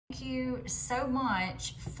Thank you so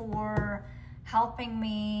much for helping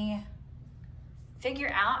me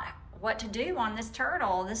figure out what to do on this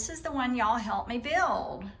turtle. This is the one y'all helped me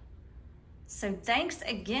build. So thanks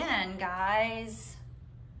again, guys.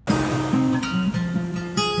 I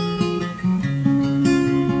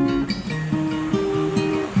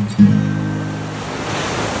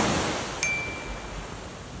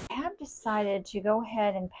have decided to go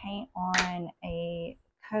ahead and paint on a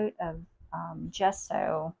coat of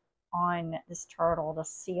gesso on this turtle to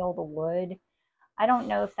seal the wood. I don't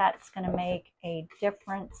know if that's going to make a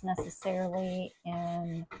difference necessarily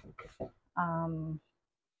in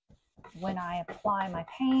when I apply my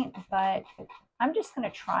paint, but I'm just going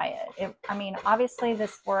to try it. I mean, obviously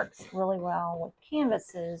this works really well with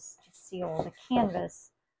canvases to seal the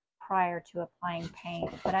canvas prior to applying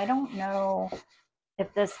paint, but I don't know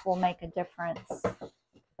if this will make a difference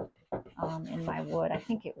in my wood. I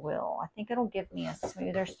think it will. I think it'll give me a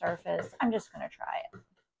smoother surface. I'm just going to try it.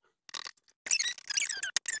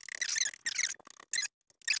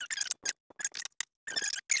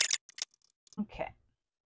 Okay,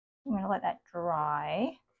 I'm going to let that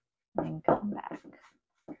dry and then come back.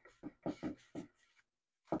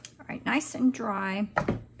 All right, nice and dry.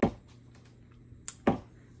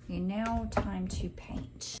 Okay, now time to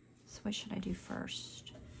paint. So what should I do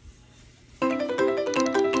first?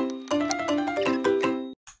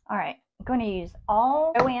 All right, I'm going to use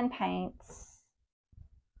all Joann paints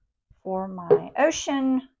for my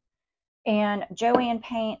ocean and Joann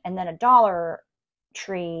paint, and then a Dollar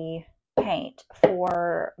Tree paint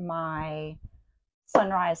for my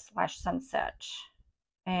sunrise/sunset.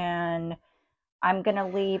 And I'm going to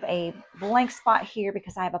leave a blank spot here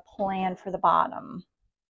because I have a plan for the bottom.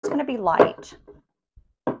 It's going to be light.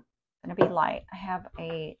 I have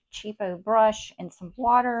a cheapo brush and some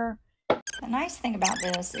water. The nice thing about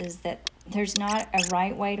this is that there's not a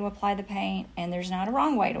right way to apply the paint and there's not a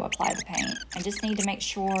wrong way to apply the paint. I just need to make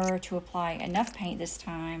sure to apply enough paint this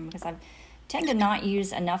time because I tend to not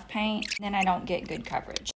use enough paint, then I don't get good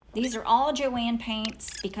coverage. These are all Joann paints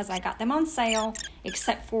because I got them on sale,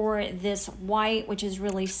 except for this white, which is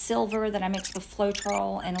really silver, that I mixed with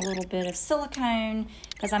Floetrol and a little bit of silicone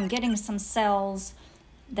because I'm getting some cells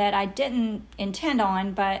that I didn't intend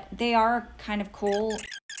on, but they are kind of cool.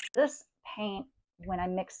 This paint, when I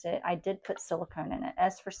mixed it, I did put silicone in it,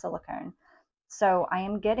 S for silicone. So I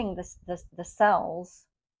am getting the cells,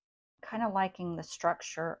 kind of liking the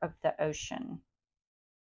structure of the ocean.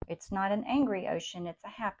 It's not an angry ocean, it's a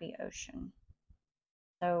happy ocean.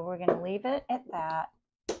 So we're going to leave it at that.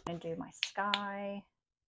 I'm going to do my sky,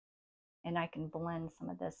 and I can blend some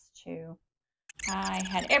of this too. I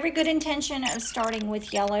had every good intention of starting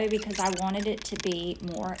with yellow because I wanted it to be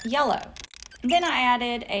more yellow. Then I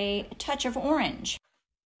added a touch of orange.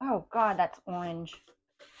 Oh God, that's orange.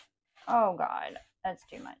 Oh God, that's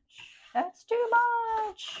too much. That's too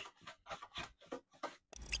much.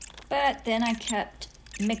 But then I kept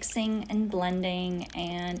mixing and blending,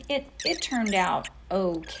 and it turned out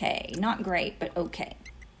okay. Not great, but okay.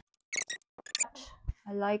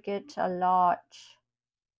 I like it a lot.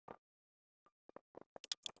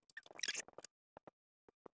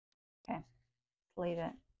 Okay, leave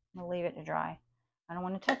it. I'm gonna leave it to dry. I don't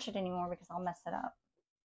want to touch it anymore because I'll mess it up.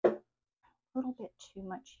 A little bit too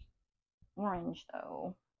much orange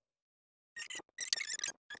though.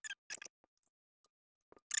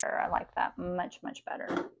 I like that much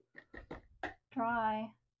better. Dry.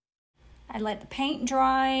 I let the paint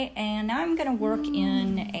dry, and now I'm going to work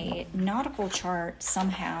in a nautical chart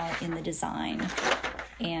somehow in the design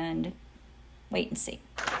and wait and see.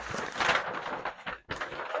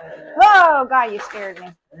 Oh God, you scared me.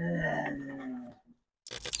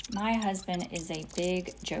 My husband is a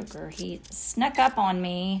big joker. He snuck up on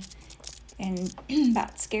me and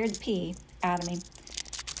about scared the pee out of me.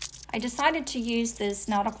 I decided to use this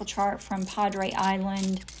nautical chart from Padre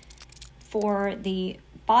Island for the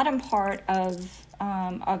bottom part of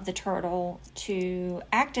the turtle to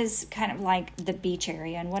act as kind of like the beach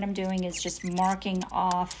area. And what I'm doing is just marking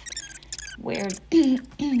off where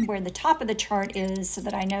where the top of the chart is so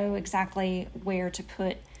that I know exactly where to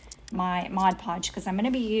put my Mod Podge, because I'm going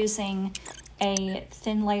to be using a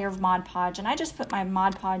thin layer of Mod Podge, and I just put my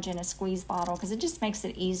Mod Podge in a squeeze bottle because it just makes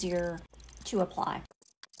it easier to apply.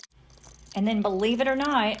 And then, believe it or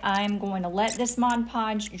not, I'm going to let this Mod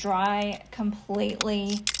Podge dry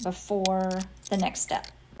completely before the next step.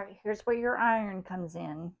 All right, here's where your iron comes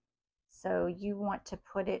in. So you want to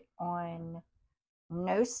put it on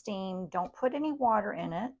no steam. Don't put any water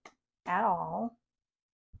in it at all.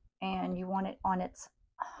 And you want it on its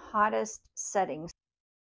hottest settings.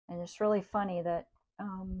 And it's really funny that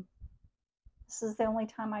This is the only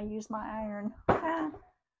time I use my iron. All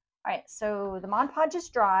right, so the Mod Podge is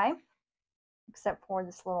dry, except for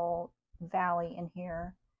this little valley in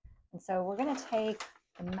here. And so we're going to take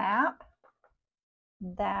the map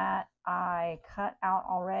that I cut out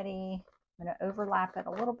already. I'm going to overlap it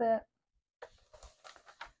a little bit.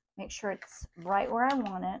 Make sure it's right where I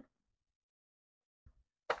want it.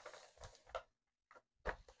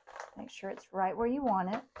 Make sure it's right where you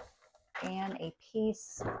want it. And a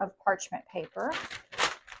piece of parchment paper.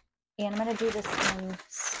 And I'm going to do this in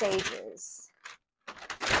stages.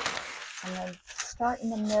 I'm going to start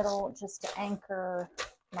in the middle just to anchor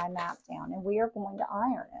my map down. And we are going to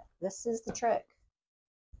iron it. This is the trick.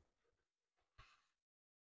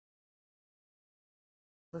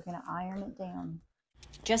 We're going to iron it down.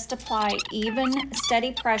 Just apply even,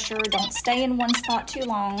 steady pressure. Don't stay in one spot too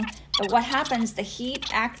long. But what happens, the heat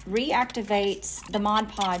reactivates the Mod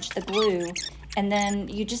Podge, the glue, and then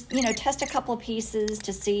you just, test a couple of pieces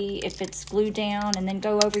to see if it's glued down, and then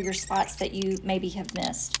go over your spots that you maybe have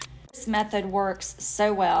missed. This method works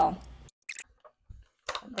so well.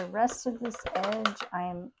 The rest of this edge, I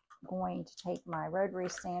am going to take my rotary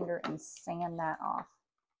sander and sand that off.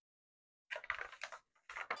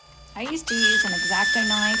 I used to use an X-Acto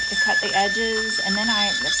knife to cut the edges, and then I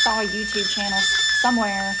saw a YouTube channel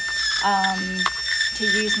somewhere to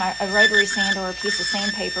use a rotary sander or a piece of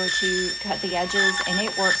sandpaper to cut the edges, and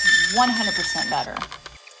it works 100% better.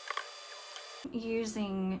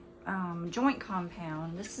 Using joint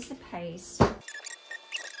compound, this is a paste. What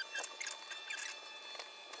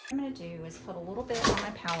I'm going to do is put a little bit on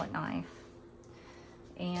my palette knife,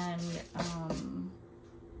 and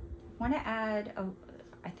want to add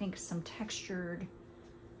I think some textured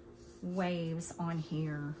waves on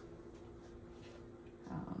here.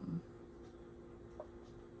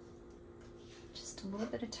 Just a little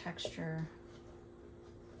bit of texture.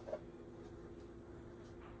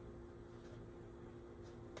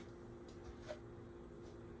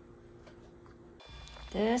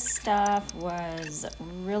 This stuff was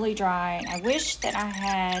really dry. I wish that I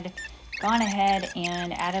had gone ahead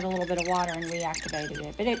and added a little bit of water and reactivated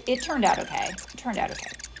it, but it turned out okay. It turned out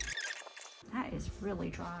okay. That is really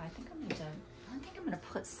dry. I think I'm gonna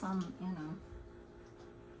put some in a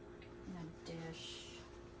dish.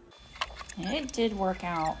 And it did work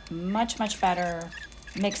out much better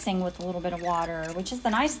mixing with a little bit of water, which is the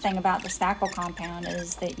nice thing about the spackle compound,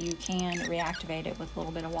 is that you can reactivate it with a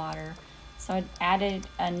little bit of water. So I added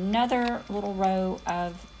another little row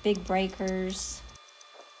of big breakers.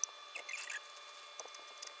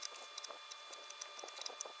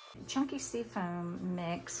 Chunky seafoam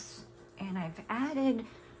mix, and I've added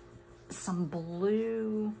some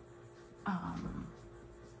blue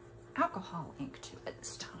alcohol ink to it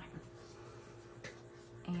this time.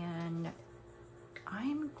 And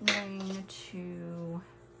I'm going to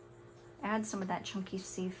add some of that chunky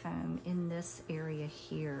seafoam in this area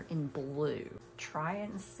here in blue. Try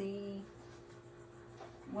it and see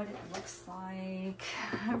what it looks like.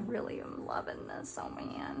 I really am loving this, oh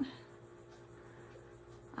man.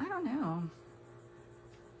 I don't know.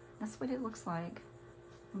 That's what it looks like.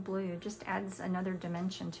 Blue, it just adds another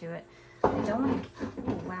dimension to it. I don't want to,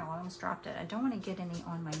 oh wow, I almost dropped it. I don't want to get any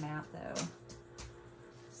on my map though.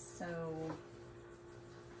 So,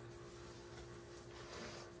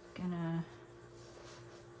 gonna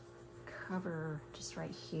cover just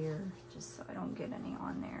right here, just so I don't get any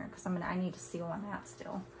on there, because I need to seal my map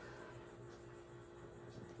still.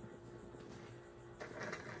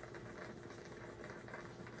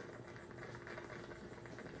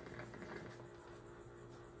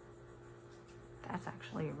 That's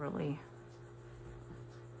actually a really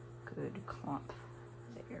good clump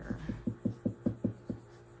there.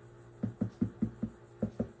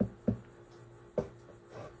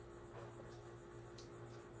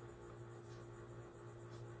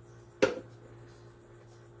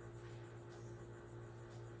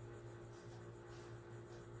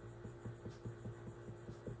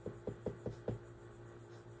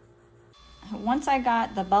 Once I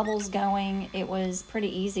got the bubbles going, it was pretty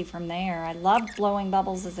easy from there. I loved blowing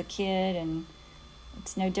bubbles as a kid, and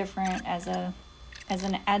it's no different as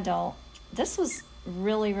an adult. This was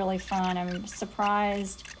really fun. I'm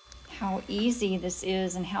surprised how easy this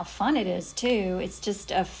is and how fun it is too. It's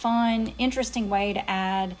just a fun, interesting way to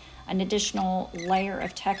add an additional layer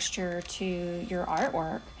of texture to your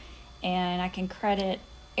artwork. And I can credit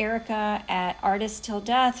Erica at Artist Till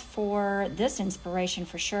Death for this inspiration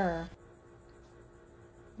for sure.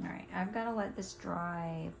 All right, I've got to let this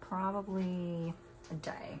dry probably a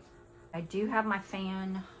day. I do have my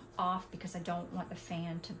fan off because I don't want the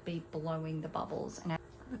fan to be blowing the bubbles, and I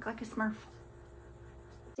look like a Smurf.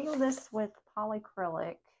 Seal this with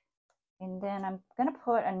polyacrylic, and then I'm going to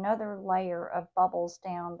put another layer of bubbles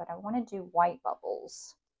down, but I want to do white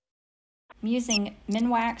bubbles. I'm using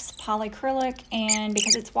Minwax polyacrylic, and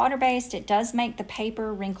because it's water-based, it does make the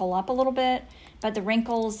paper wrinkle up a little bit, but the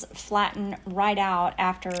wrinkles flatten right out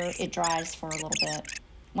after it dries for a little bit.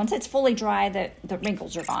 Once it's fully dry, the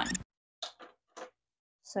wrinkles are gone.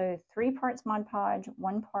 So 3 parts Mod Podge,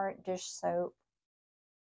 1 part dish soap.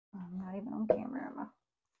 I'm not even on camera, am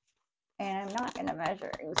I? And I'm not going to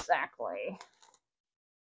measure exactly.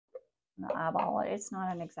 I'm going to eyeball it. It's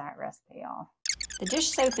not an exact recipe, y'all. The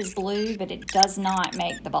dish soap is blue, but it does not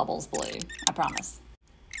make the bubbles blue, I promise.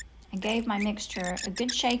 I gave my mixture a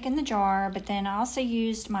good shake in the jar, but then I also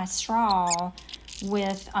used my straw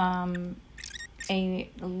with a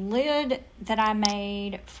lid that I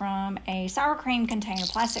made from a sour cream container,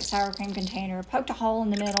 plastic sour cream container. Poked a hole in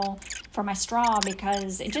the middle for my straw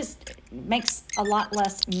because it just makes a lot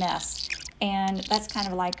less mess. And that's kind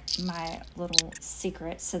of like my little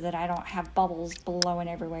secret so that I don't have bubbles blowing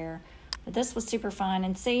everywhere. But this was super fun.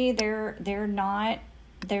 And see, they're not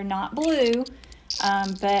blue.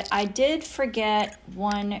 But I did forget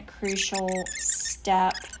one crucial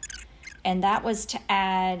step, and that was to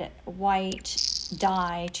add white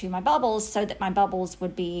dye to my bubbles so that my bubbles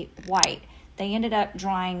would be white. They ended up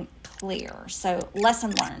drying clear, so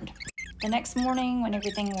lesson learned. The next morning, when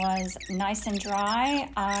everything was nice and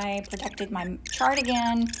dry, I protected my chart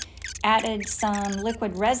again, added some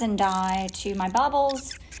liquid resin dye to my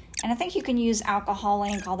bubbles, and I think you can use alcohol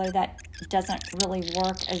ink, although that doesn't really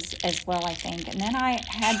work as well, I think. And then I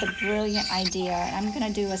had the brilliant idea, and I'm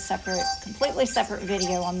going to do a completely separate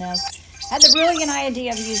video on this. I had the brilliant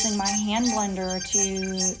idea of using my hand blender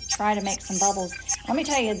to try to make some bubbles. Let me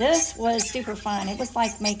tell you, this was super fun. It was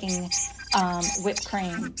like making whipped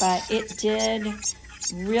cream, but it did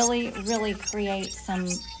really create some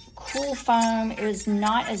cool foam. It was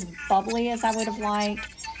not as bubbly as I would have liked.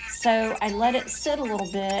 So I let it sit a little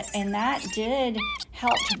bit, and that did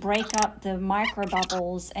help to break up the micro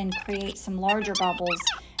bubbles and create some larger bubbles.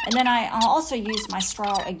 And then I also used my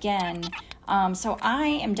straw again. So I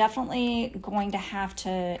am definitely going to have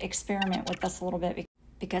to experiment with this a little bit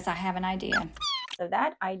because I have an idea. So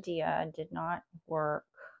that idea did not work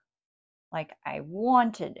like I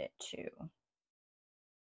wanted it to.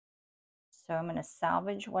 So I'm going to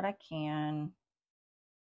salvage what I can.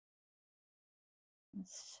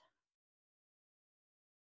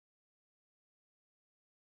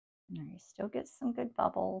 You still get some good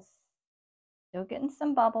bubbles. Still getting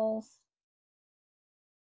some bubbles.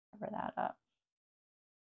 Cover that up.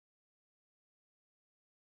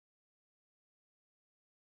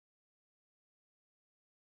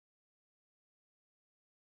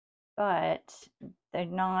 But they're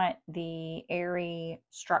not the airy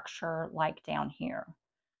structure like down here.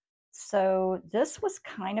 So this was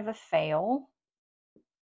kind of a fail.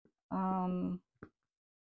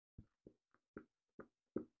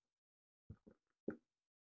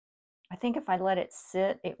 I think if I let it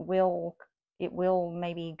sit, it will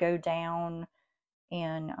maybe go down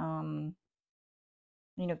and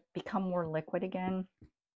you know, become more liquid again.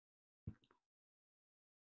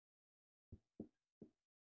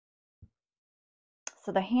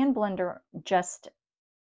 So the hand blender just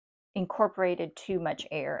incorporated too much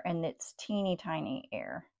air, and it's teeny tiny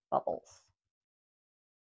air bubbles.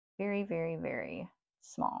 Very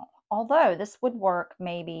small. Although this would work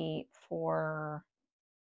maybe for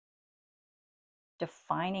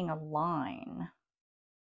defining a line.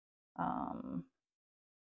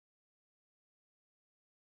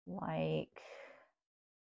 Like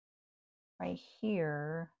right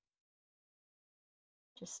here,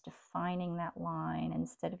 just defining that line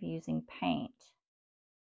instead of using paint.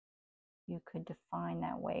 You could define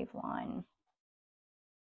that wave line.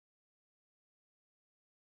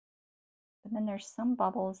 But then there's some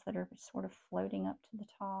bubbles that are sort of floating up to the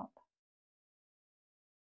top.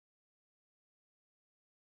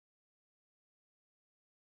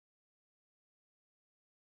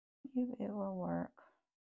 Maybe it will work.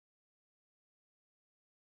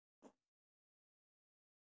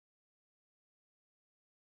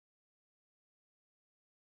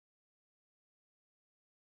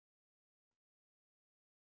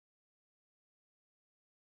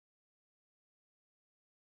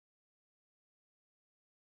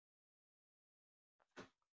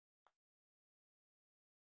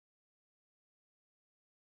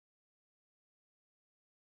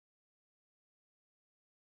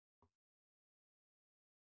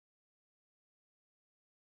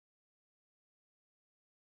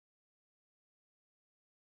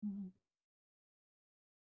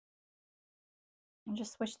 I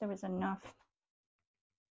just wish there was enough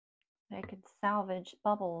I could salvage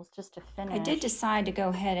bubbles just to finish. I did decide to go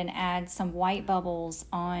ahead and add some white bubbles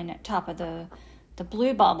on top of the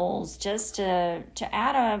blue bubbles just to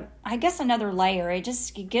add I guess another layer.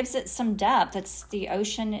 It gives it some depth. The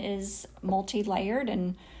ocean is multi-layered,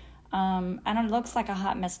 and it looks like a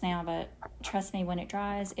hot mess now, but trust me, when it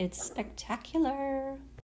dries, it's spectacular.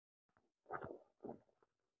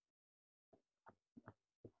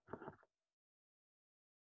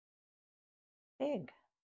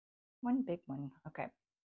 One big one. Okay.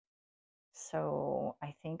 So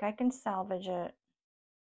I think I can salvage it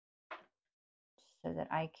so that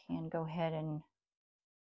I can go ahead and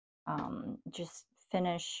just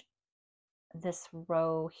finish this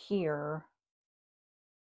row here.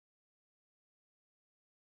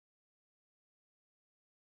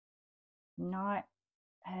 Not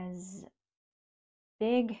as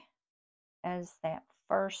big as that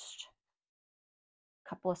first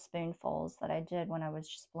couple of spoonfuls that I did when I was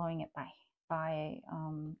just blowing it by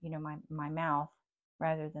you know, my mouth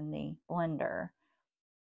rather than the blender.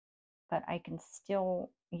 But I can still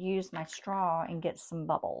use my straw and get some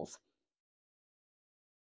bubbles.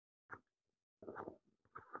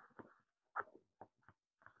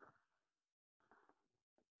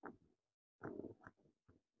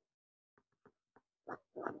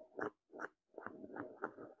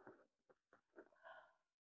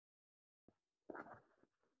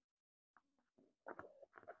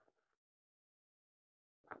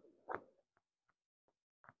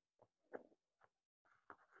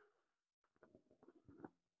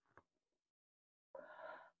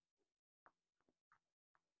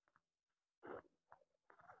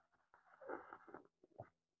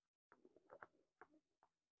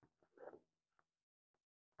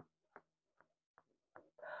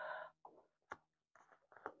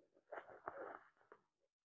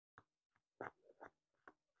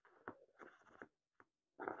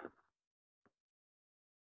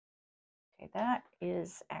 Okay, that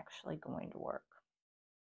is actually going to work.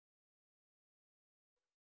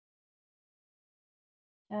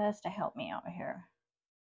 Just to help me out here.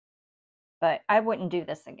 But I wouldn't do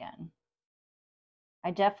this again. I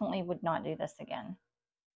definitely would not do this again.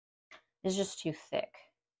 It's just too thick.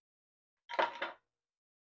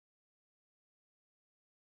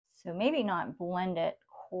 So maybe not blend it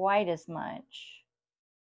quite as much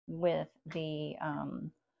with the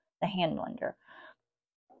hand blender.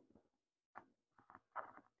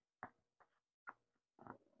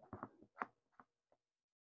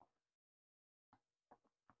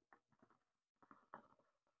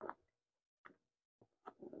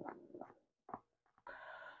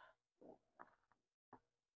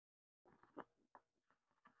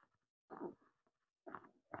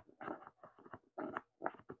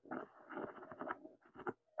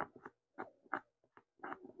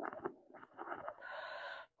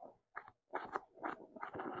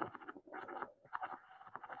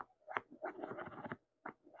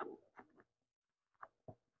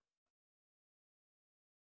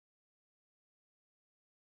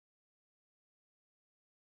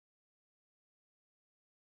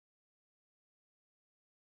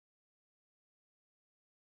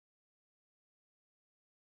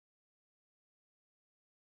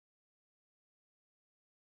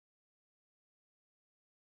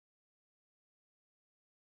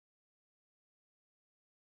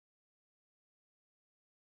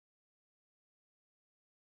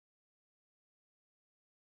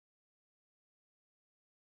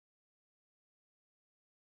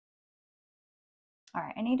 All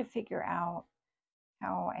right, I need to figure out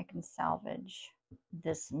how I can salvage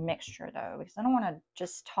this mixture though, because I don't want to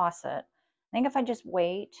just toss it. I think if I just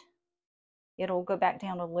wait, it'll go back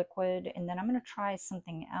down to liquid, and then I'm going to try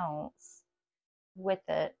something else with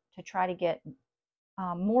it to try to get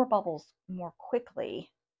more bubbles more quickly.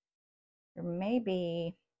 Or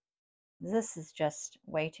maybe this is just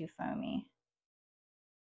way too foamy.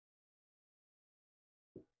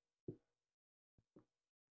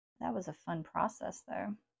 That was a fun process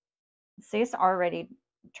though. See, it's already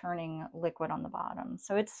turning liquid on the bottom.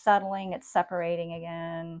 So it's settling, it's separating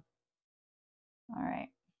again. All right.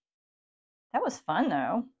 That was fun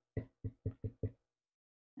though.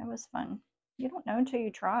 That was fun. You don't know until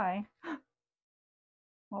you try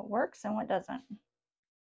what works and what doesn't.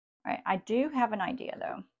 All right, I do have an idea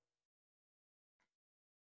though.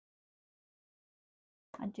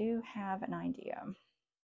 I do have an idea.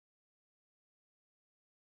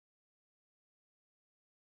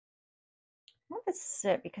 Let this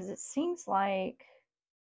sit, because it seems like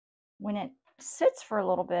when it sits for a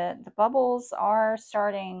little bit, the bubbles are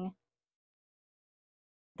starting,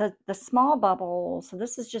 the small bubbles. So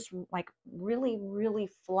this is just like really, really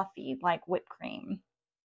fluffy, like whipped cream.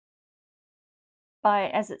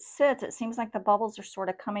 But as it sits, it seems like the bubbles are sort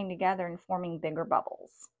of coming together and forming bigger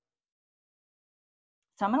bubbles.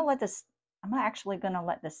 So I'm actually going to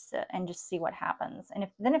let this sit and just see what happens.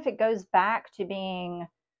 And if it goes back to being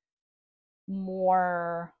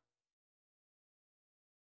more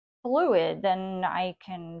fluid, then I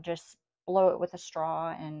can just blow it with a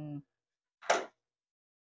straw and,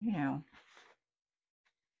 you know,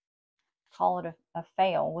 call it a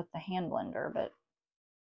fail with the hand blender. But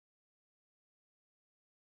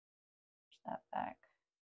push that back.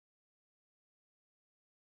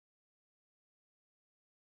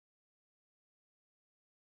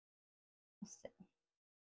 Let's see.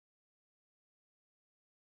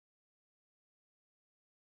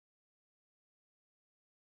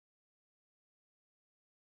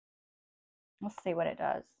 Let's see what it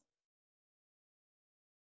does.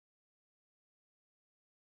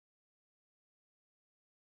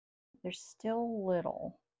 There's still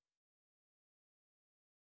little.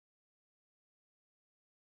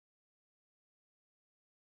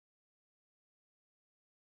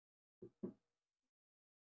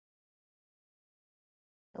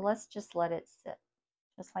 So let's just let it sit,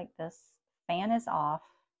 just like this. Fan is off.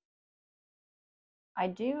 I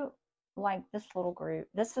do like this little group.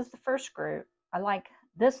 This is the first group. I like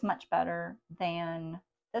this much better than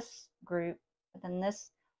this group, but then this,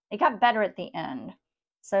 it got better at the end.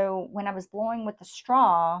 So when I was blowing with the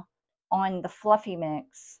straw on the fluffy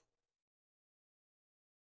mix,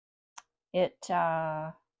 it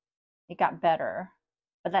got better,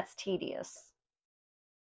 but that's tedious.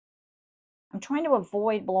 I'm trying to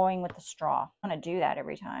avoid blowing with the straw. I'm going to do that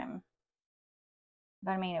every time.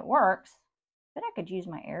 But I mean, it works. But I could use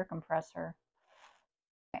my air compressor.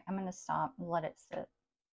 Okay, I'm going to stop and let it sit.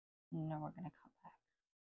 And then we're going to come back.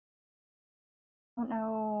 I don't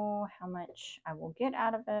know how much I will get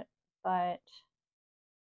out of it, but it's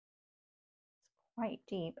quite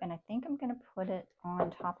deep. And I think I'm going to put it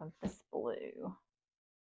on top of this blue.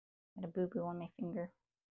 Got a boo-boo on my finger.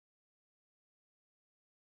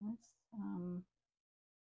 Let's,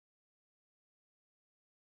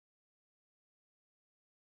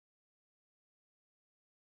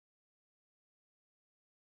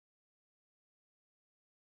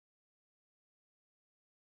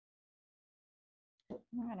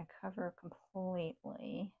 I'm going to cover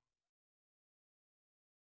completely.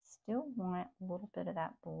 Still want a little bit of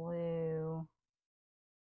that blue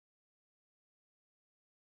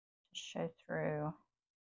to show through.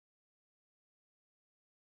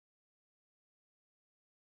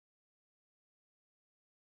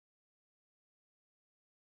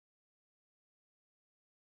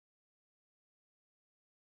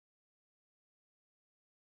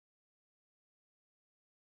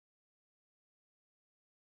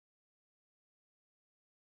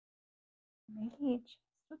 Maybe just,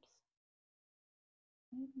 oops,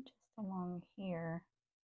 maybe just along here.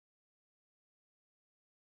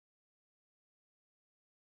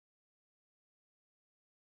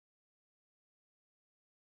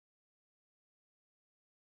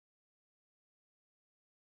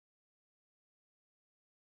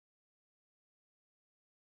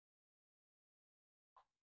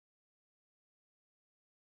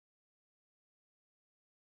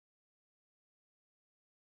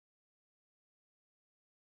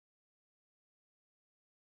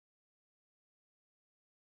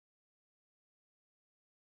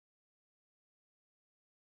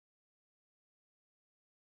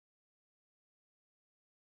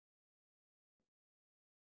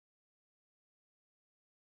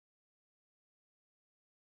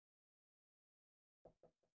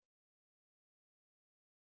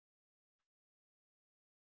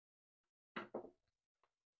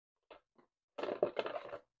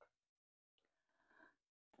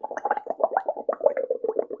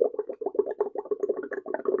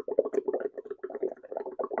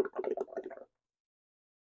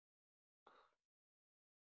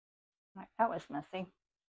 That was messy.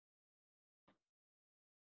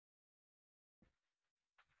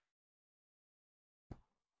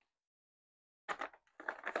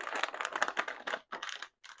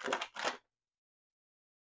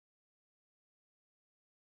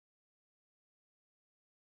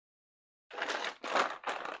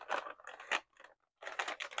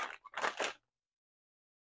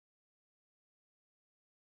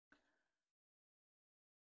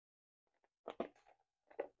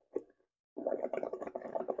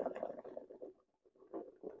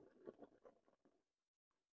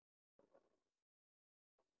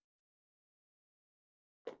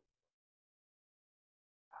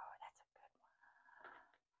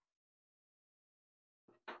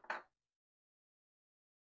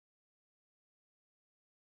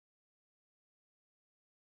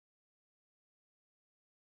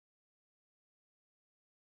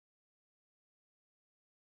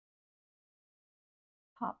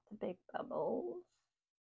 Pop the big bubbles.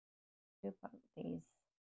 Scoop up these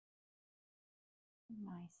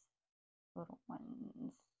nice little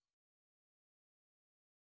ones.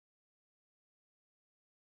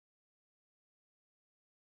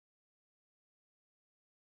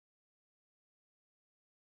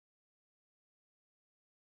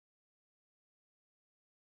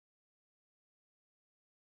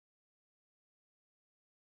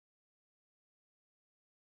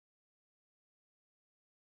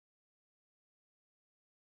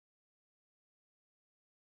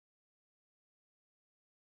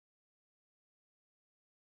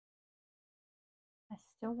 I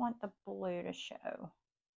still want the blue to show.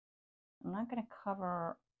 I'm not going to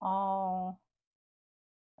cover all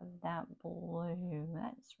of that blue.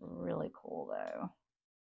 That's really cool though.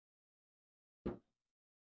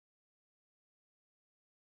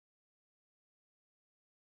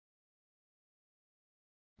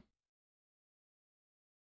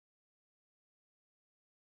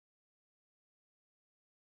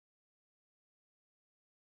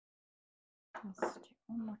 Let's do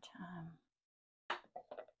one more time.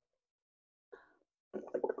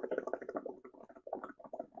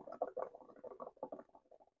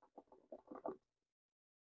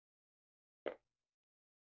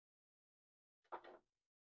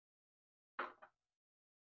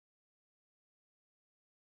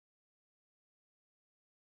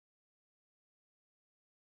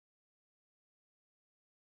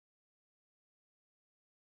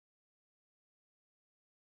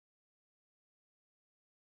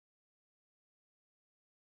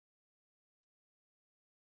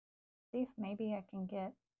 See if maybe I can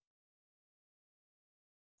get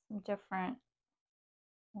some different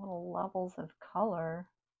little levels of color.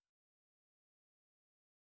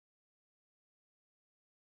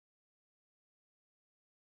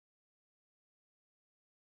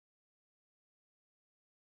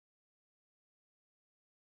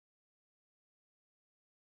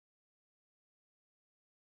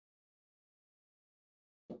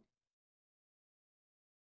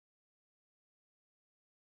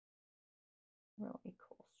 Really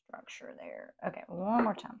cool structure there. Okay, one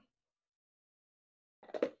more time.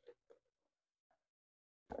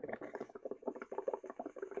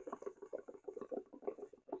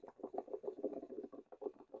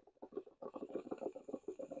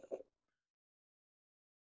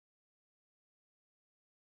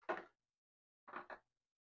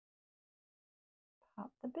 Pop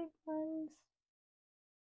the big ones.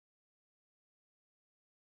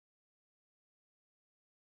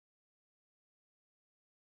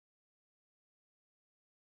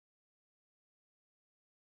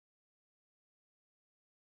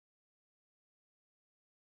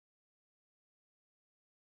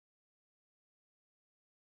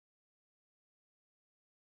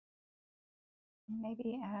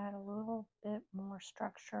 Maybe add a little bit more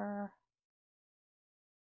structure.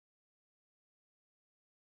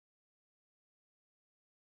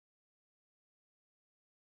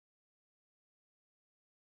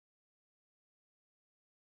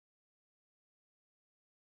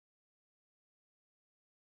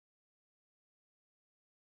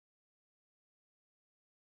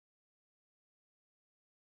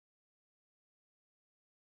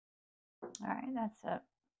 All right, that's it.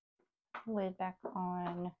 Lid back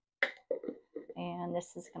on. And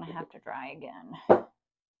this is going to have to dry again.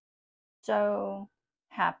 So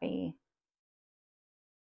happy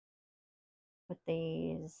with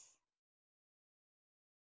these.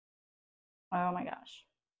 Oh my gosh.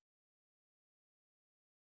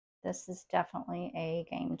 This is definitely a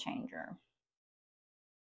game changer.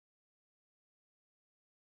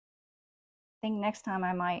 I think next time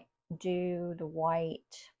I might do the white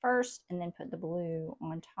first and then put the blue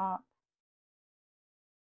on top.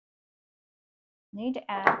 Need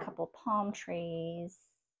to add a couple palm trees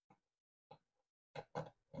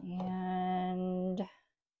and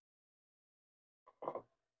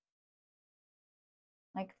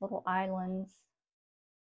like little islands.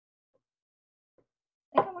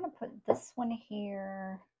 I think I want to put this one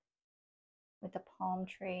here with a palm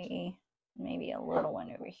tree, maybe a little one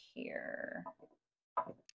over here.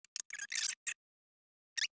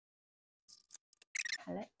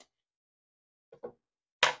 Palette.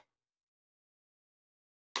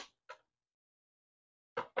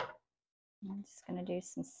 I'm just going to do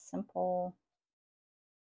some simple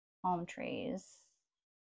palm trees.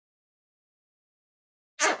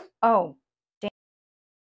 Oh, damn.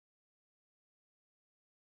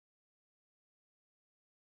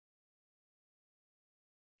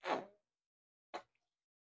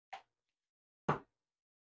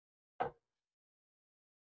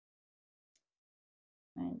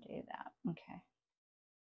 I'm going to do that. Okay.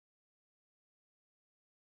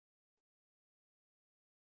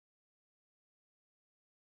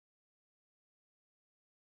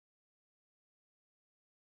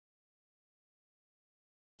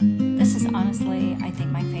 This is honestly, I think,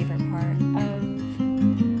 my favorite part of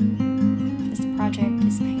this project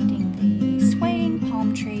is painting the swaying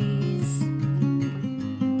palm trees.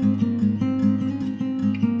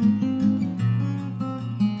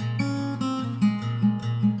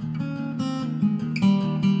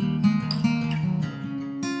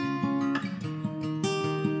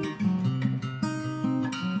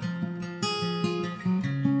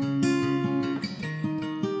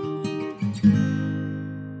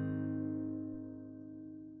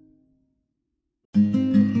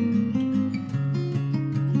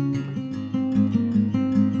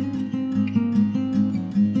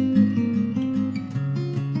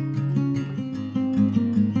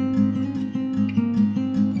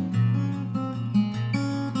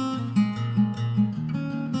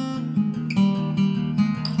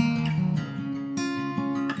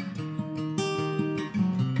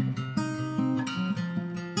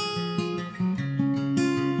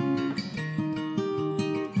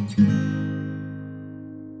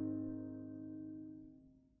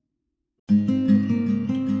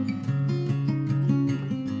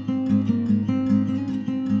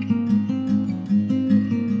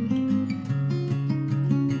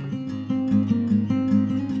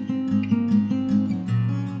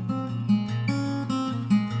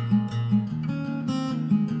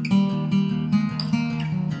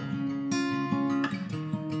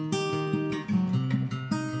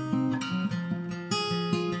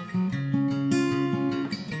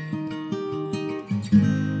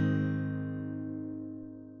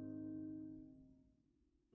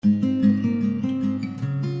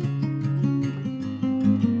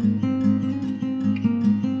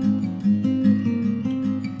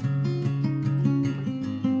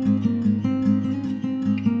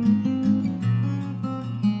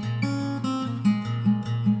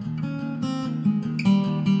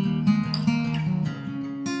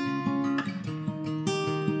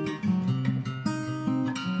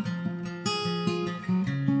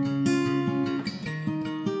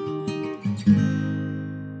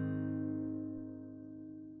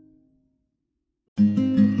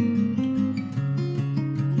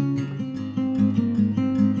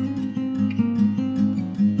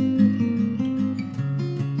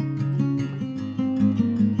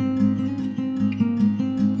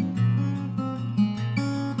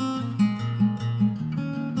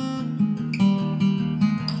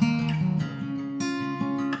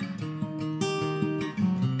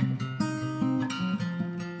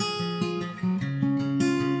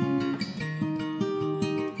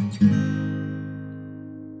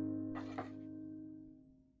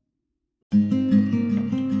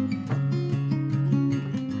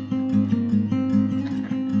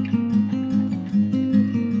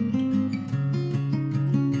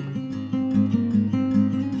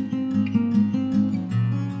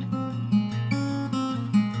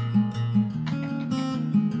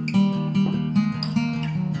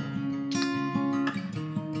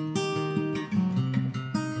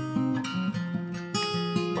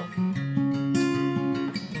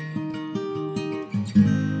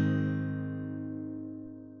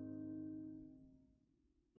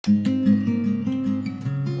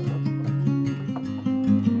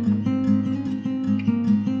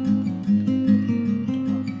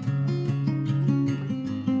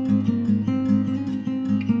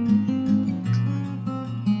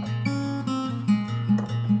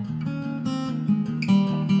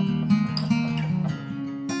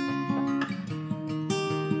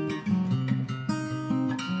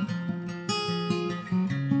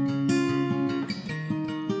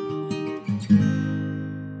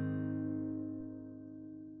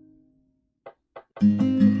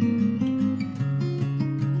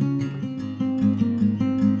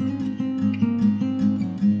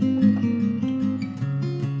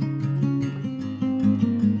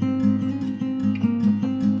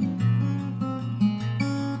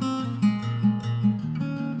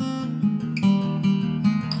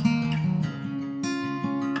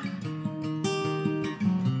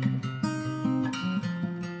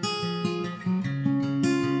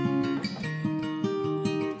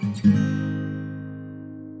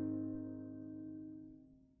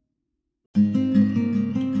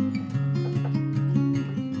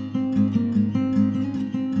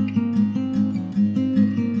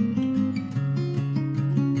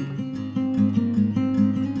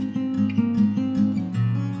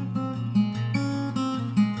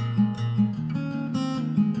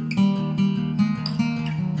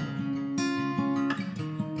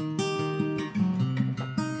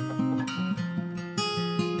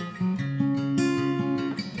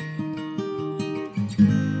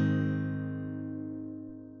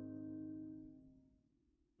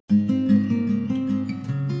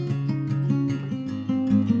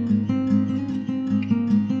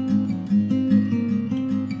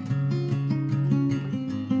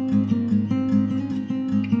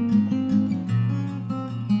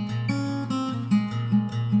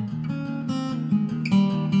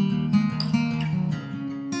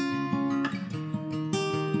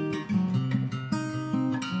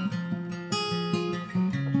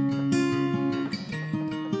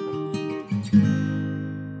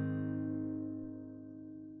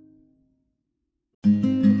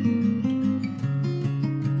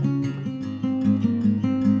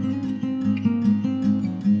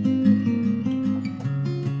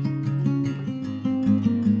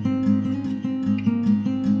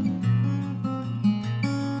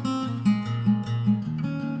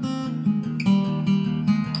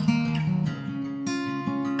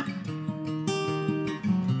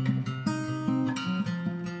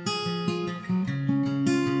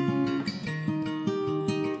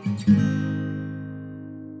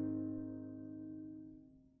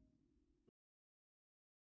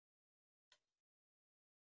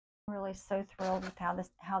 Really so thrilled with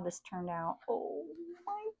how this turned out. Oh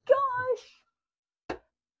my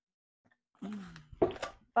gosh.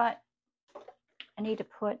 But I need to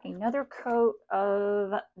put another coat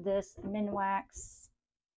of this Minwax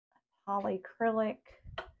polyacrylic.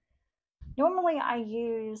 Normally I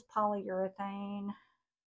use polyurethane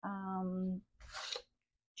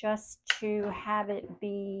just to have it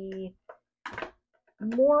be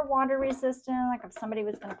more water resistant, like if somebody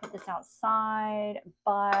was going to put this outside,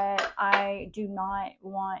 but I do not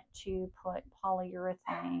want to put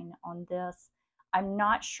polyurethane on this. I'm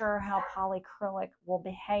not sure how polyacrylic will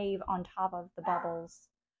behave on top of the bubbles,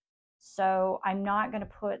 so I'm not going to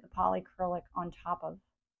put the polyacrylic on top of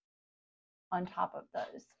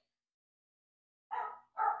those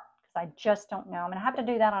because I just don't know. I'm going to have to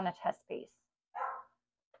do that on a test piece.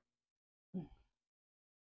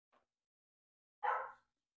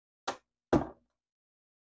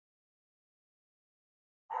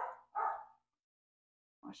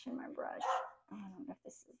 Washing my brush. I don't know if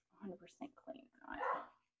this is 100% clean or not.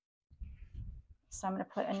 So I'm going to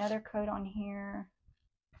put another coat on here.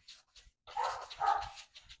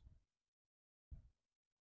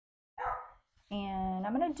 And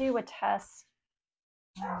I'm going to do a test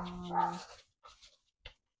I'm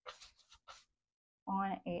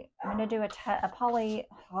going to do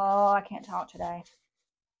I can't talk today.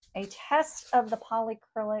 A test of the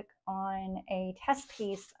polyacrylic on a test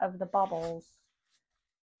piece of the bubbles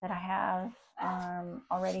that I have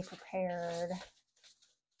already prepared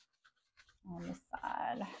on this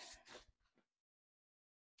side.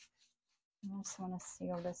 I just want to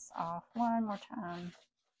seal this off one more time.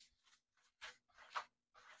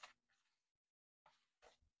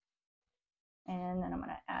 And then I'm going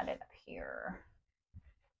to add it up here.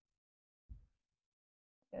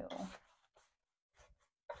 Ew.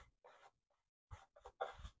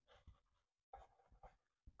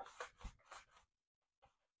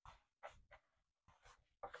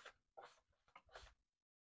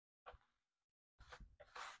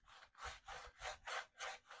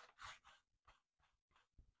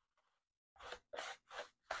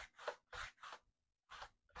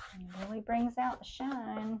 It really brings out the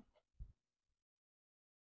shine.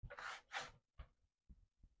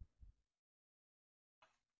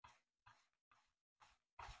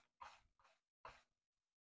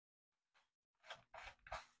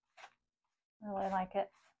 Really like it.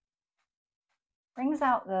 Brings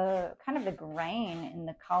out the kind of the grain in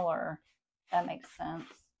the color. If that makes sense.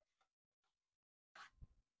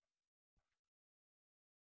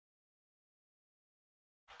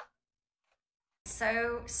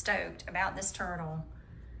 So stoked about this turtle.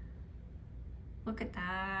 Look at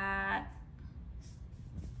that.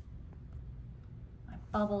 My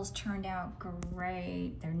bubbles turned out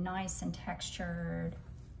great. They're nice and textured.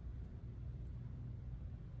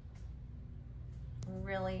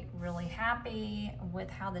 Really, really happy with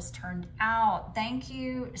how this turned out. Thank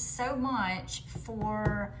you so much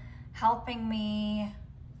for helping me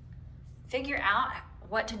figure out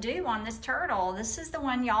what to do on this turtle. This is the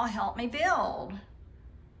one y'all helped me build.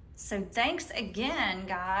 So thanks again,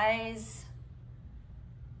 guys.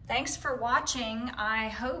 Thanks for watching. I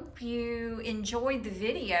hope you enjoyed the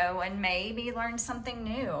video and maybe learned something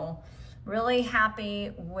new. Really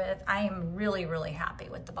happy with, I am really, really happy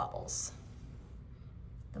with the bubbles.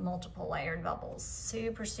 The multiple layered bubbles.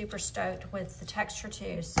 Super, super stoked with the texture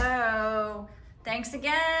too. So thanks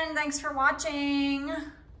again. Thanks for watching.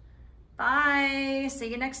 Bye.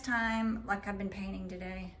 See you next time. Like I've been painting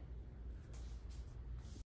today.